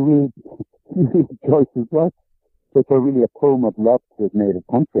 So when you read Joyce's work, it's really a poem of love to his native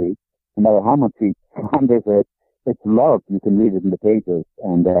country. No matter how much he slanders it, it's love. You can read it in the pages.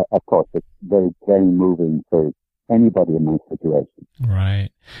 And, of course, it's very, very moving for anybody in my situation. Right.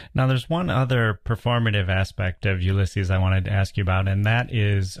 Now, there's one other performative aspect of Ulysses I wanted to ask you about, and that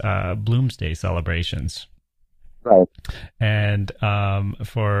is Bloomsday celebrations. Right. And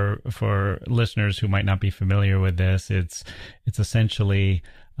for listeners who might not be familiar with this, it's essentially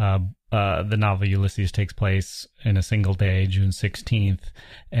the novel Ulysses takes place in a single day, June 16th,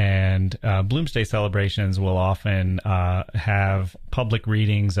 and Bloomsday celebrations will often have public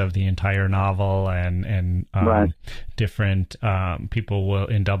readings of the entire novel, and different people will,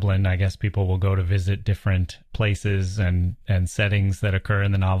 in Dublin, I guess people will go to visit different places and settings that occur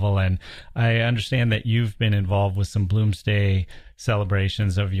in the novel. And I understand that you've been involved with some Bloomsday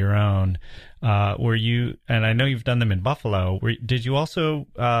celebrations of your own. Were you, and I know you've done them in Buffalo, did you also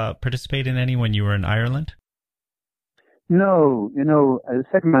participate in any when you were in Ireland? No, the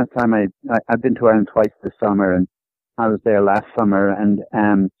second last time I've been to Ireland twice this summer, and I was there last summer, and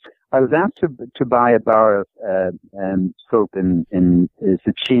I was asked to buy a bar of soap in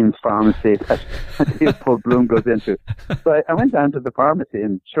Sheen's pharmacy that Leopold Bloom goes into. So I went down to the pharmacy,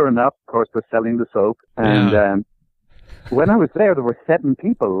 and sure enough, of course, they're selling the soap, and when I was there were 7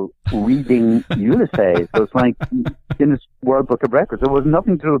 people reading Ulysses. So it's like Guinness World Book of Records. There was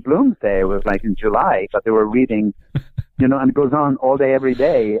nothing to do with Bloomsday. It was like in July, but they were reading, and it goes on all day, every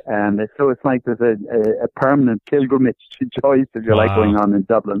day. And so it's like there's a permanent pilgrimage to Joyce, if you like, going on in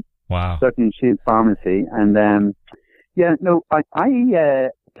Dublin. Wow. Certainly in Sheen's pharmacy. And, I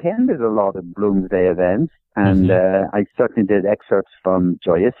attended a lot of Bloomsday events, and I certainly did excerpts from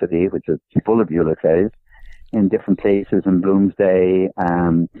Joyicity, which is full of Ulysses, in different places in Bloomsday.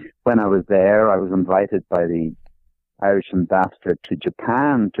 When I was there, I was invited by the Irish ambassador to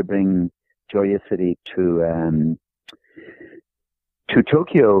Japan to bring Joyicity to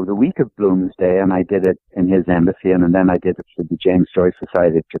Tokyo the week of Bloomsday, and I did it in his embassy, and then I did it for the James Joyce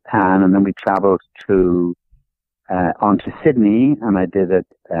Society of Japan, and then we traveled on to Sydney, and I did it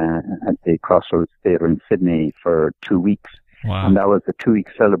at the Crossroads Theatre in Sydney for 2 weeks. Wow. And that was a 2-week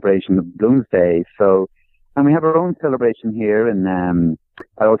celebration of Bloomsday. So, and we have our own celebration here, and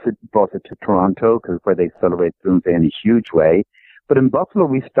I also brought it to Toronto, where they celebrate Bloomsday in a huge way. But in Buffalo,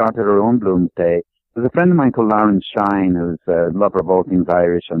 we started our own Bloomsday. There's a friend of mine called Lauren Shine, who's a lover of all things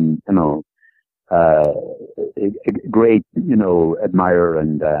Irish, and a great, admirer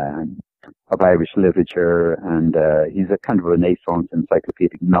and of Irish literature, and he's a kind of Renaissance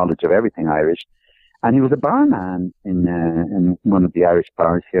encyclopedic knowledge of everything Irish. And he was a barman in one of the Irish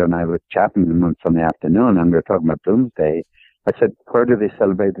bars here, and I was chatting with him on Sunday afternoon, and we were talking about Bloomsday. I said, where do they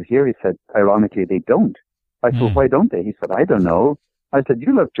celebrate it here? He said, ironically, they don't. I said, well, why don't they? He said, I don't know. I said,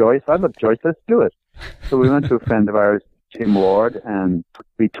 you love Joyce, I love Joyce, let's do it. So we went to a friend of ours, Jim Ward, and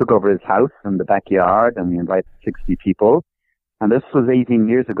we took over his house in the backyard, and we invited 60 people. And this was 18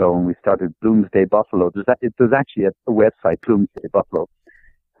 years ago when we started Bloomsday Buffalo. There's actually a website, Bloomsday Buffalo.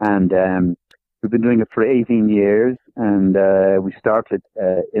 And we've been doing it for 18 years, and we started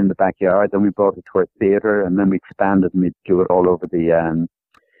in the backyard, then we brought it to our theatre, and then we expanded and we do it all over the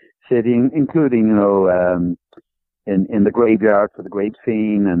city, including, in the graveyard for the grape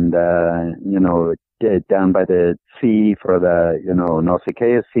scene, and, down by the sea for the,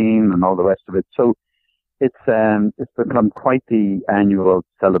 Nausicaa scene and all the rest of it. So it's become quite the annual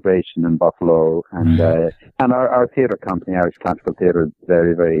celebration in Buffalo, and our theatre company, Irish Classical Theatre, is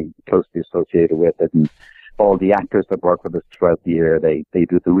very, very closely associated with it, and all the actors that work with us throughout the year, they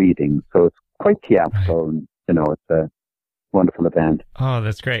do the reading. So it's quite theatrical, and, it's a wonderful event. Oh,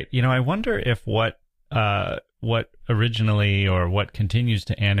 that's great. I wonder if what originally or what continues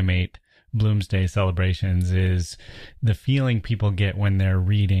to animate Bloomsday celebrations is the feeling people get when they're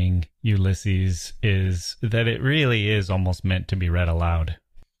reading Ulysses, is that it really is almost meant to be read aloud.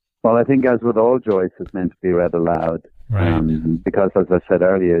 Well, I think as with all Joyce, it's meant to be read aloud. Right. Because as I said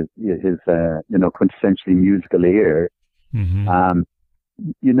earlier, his quintessentially musical ear. Mm-hmm.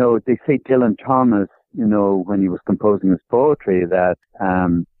 They say Dylan Thomas, when he was composing his poetry, that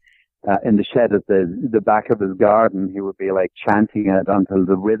in the shed at the back of his garden, he would be like chanting it until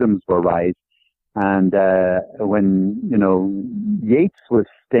the rhythms were right. And when Yeats was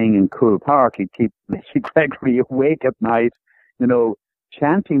staying in Coole Park, he'd keep Gregory awake at night,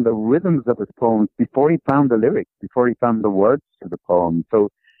 chanting the rhythms of his poems before he found the lyrics, before he found the words to the poem. So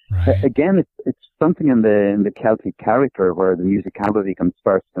again, it's something in the Celtic character where the musicality comes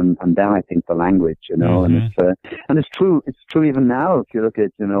first, and then I think the language, Mm-hmm. and it's true even now. If you look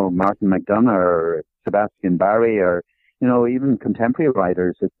at Martin McDonagh or Sebastian Barry or even contemporary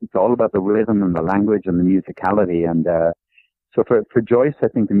writers, it's all about the rhythm and the language and the musicality. And so for Joyce, I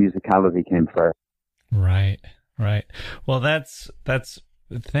think the musicality came first. Right. Well, that's.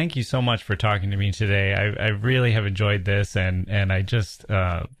 Thank you so much for talking to me today. I really have enjoyed this, and I just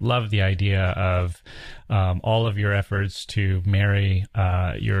love the idea of all of your efforts to marry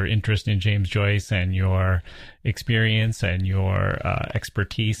your interest in James Joyce and your experience and your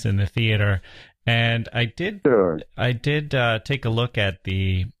expertise in the theater. And I did take a look at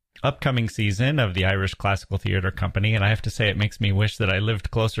the upcoming season of the Irish Classical Theatre Company, and I have to say it makes me wish that I lived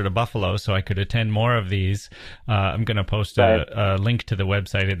closer to Buffalo so I could attend more of these. I'm going to post a link to the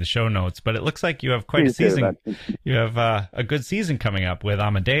website in the show notes, but it looks like you have quite a season. You have a good season coming up with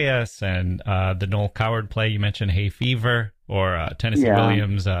Amadeus and the Noel Coward play. You mentioned Hay Fever, or Tennessee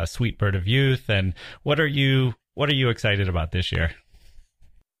Williams' Sweet Bird of Youth. And what are you excited about this year?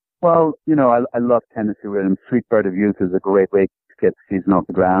 Well, I love Tennessee Williams. Sweet Bird of Youth is a great way get the season off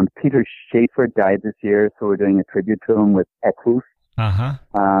the ground. Peter Schaefer died this year, so we're doing a tribute to him with Equus,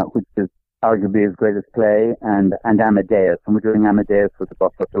 which is arguably his greatest play, and Amadeus. And we're doing Amadeus with the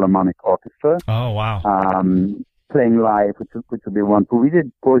Buffalo Philharmonic Orchestra. Oh, wow. Playing live, which will be wonderful. We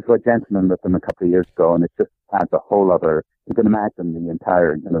did Boys Like Gentlemen with them a couple of years ago, and it just adds a whole other, you can imagine the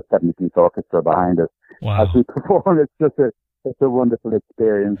entire 70-piece orchestra behind us as we perform. It's a wonderful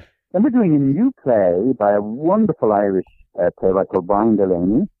experience. Then we're doing a new play by a wonderful Irish playwright called Brian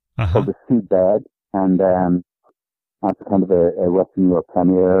Delaney, called The Seedbed, and that's kind of a Western Europe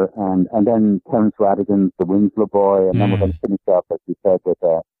premiere, and then Terence Radigan's The Winslow Boy, and then we're going to finish up, as we said, with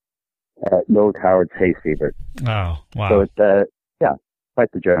Noel Coward's Hay Fever. Oh, wow. So it's,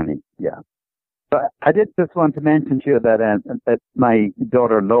 quite the journey, But I did just want to mention to you that my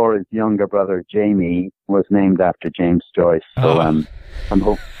daughter Laura's younger brother Jamie was named after James Joyce. So I'm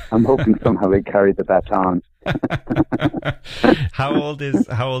hoping somehow they carry the baton. How old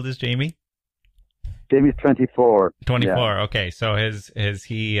is Jamie? Jamie's 24. 24. Yeah. Okay. So has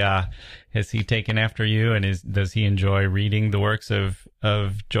he taken after you, and does he enjoy reading the works of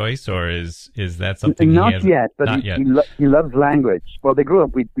Joyce, or is that something not yet? But he loves language. Well, they grew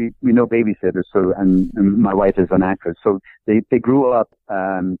up. We know babysitters, so and my wife is an actress, so they grew up.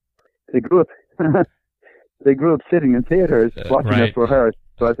 They grew up sitting in theaters watching us rehearse.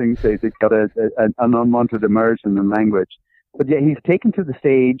 So I think they got an unwanted immersion in language. But yeah, he's taken to the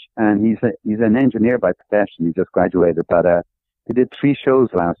stage, and he's an engineer by profession. He just graduated, but They did 3 shows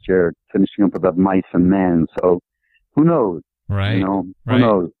last year, finishing up about mice and men. So who knows? Right. You know, who right.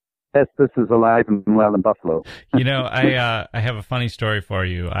 knows? Yes, this is alive and well in Buffalo. You know, I have a funny story for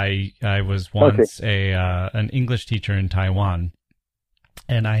you. I was once an English teacher in Taiwan,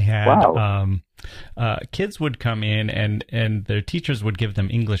 and I had kids would come in and their teachers would give them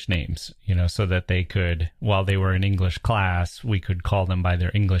English names, you know, so that they could, while they were in English class, we could call them by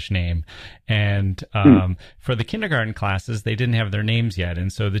their English name. And for the kindergarten classes, they didn't have their names yet,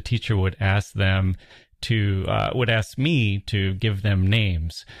 and so the teacher would ask them would ask me to give them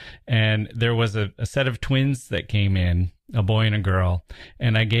names. And there was a set of twins that came in, a boy and a girl,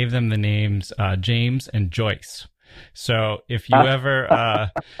 and I gave them the names James and Joyce. So if you ever,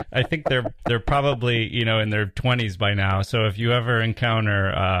 I think they're probably, you know, in their 20s by now. So if you ever encounter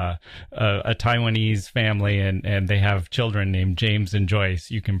a Taiwanese family and they have children named James and Joyce,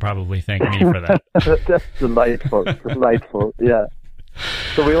 you can probably thank me for that. That's delightful, delightful, yeah.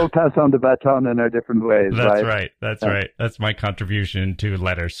 So we all pass on the baton in our different ways, That's right? right. That's right. That's my contribution to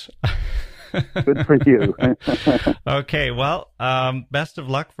letters. Good for you. Okay, well, best of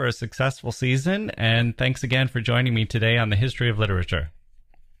luck for a successful season, and thanks again for joining me today on the History of Literature.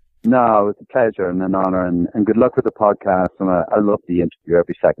 No, it's a pleasure and an honor, and good luck with the podcast, and I love the interview,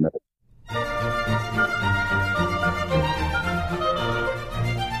 every second of it.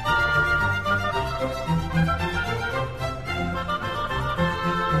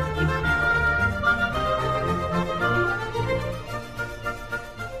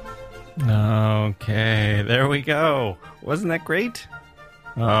 Okay, there we go. Wasn't that great?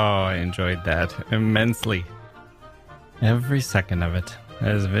 Oh, I enjoyed that immensely. Every second of it,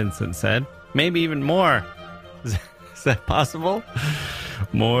 as Vincent said. Maybe even more. Is that possible?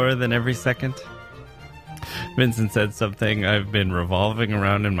 More than every second? Vincent said something I've been revolving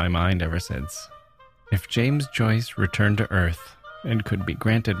around in my mind ever since. If James Joyce returned to Earth and could be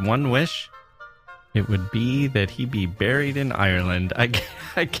granted one wish, it would be that he be buried in Ireland. I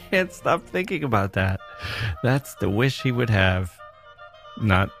can't stop thinking about that. That's the wish he would have.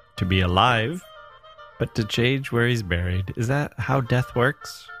 Not to be alive, but to change where he's buried. Is that how death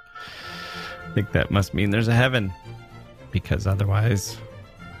works? I think that must mean there's a heaven. Because otherwise,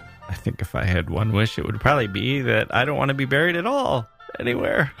 I think if I had one wish, it would probably be that I don't want to be buried at all,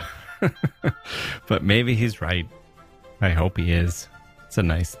 anywhere. But maybe he's right. I hope he is. It's a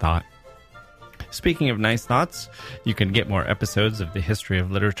nice thought. Speaking of nice thoughts, you can get more episodes of the History of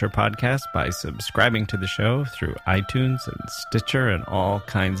Literature podcast by subscribing to the show through iTunes and Stitcher and all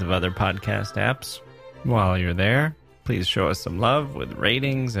kinds of other podcast apps. While you're there, please show us some love with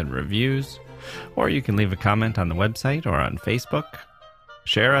ratings and reviews, or you can leave a comment on the website or on Facebook.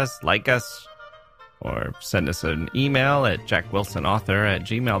 Share us, like us, or send us an email at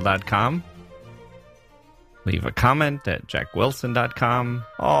jackwilsonauthor@gmail.com. Leave a comment at jackwilson.com.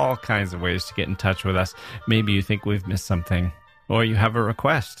 All kinds of ways to get in touch with us. Maybe you think we've missed something, or you have a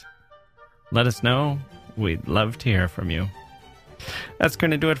request. Let us know. We'd love to hear from you. That's going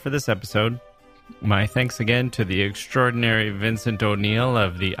to do it for this episode. My thanks again to the extraordinary Vincent O'Neill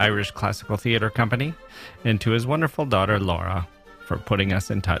of the Irish Classical Theatre Company, and to his wonderful daughter Laura for putting us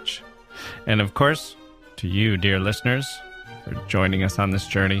in touch. And of course, to you, dear listeners, for joining us on this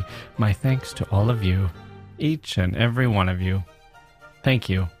journey. My thanks to all of you. Each and every one of you. Thank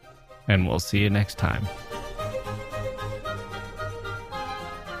you, and we'll see you next time.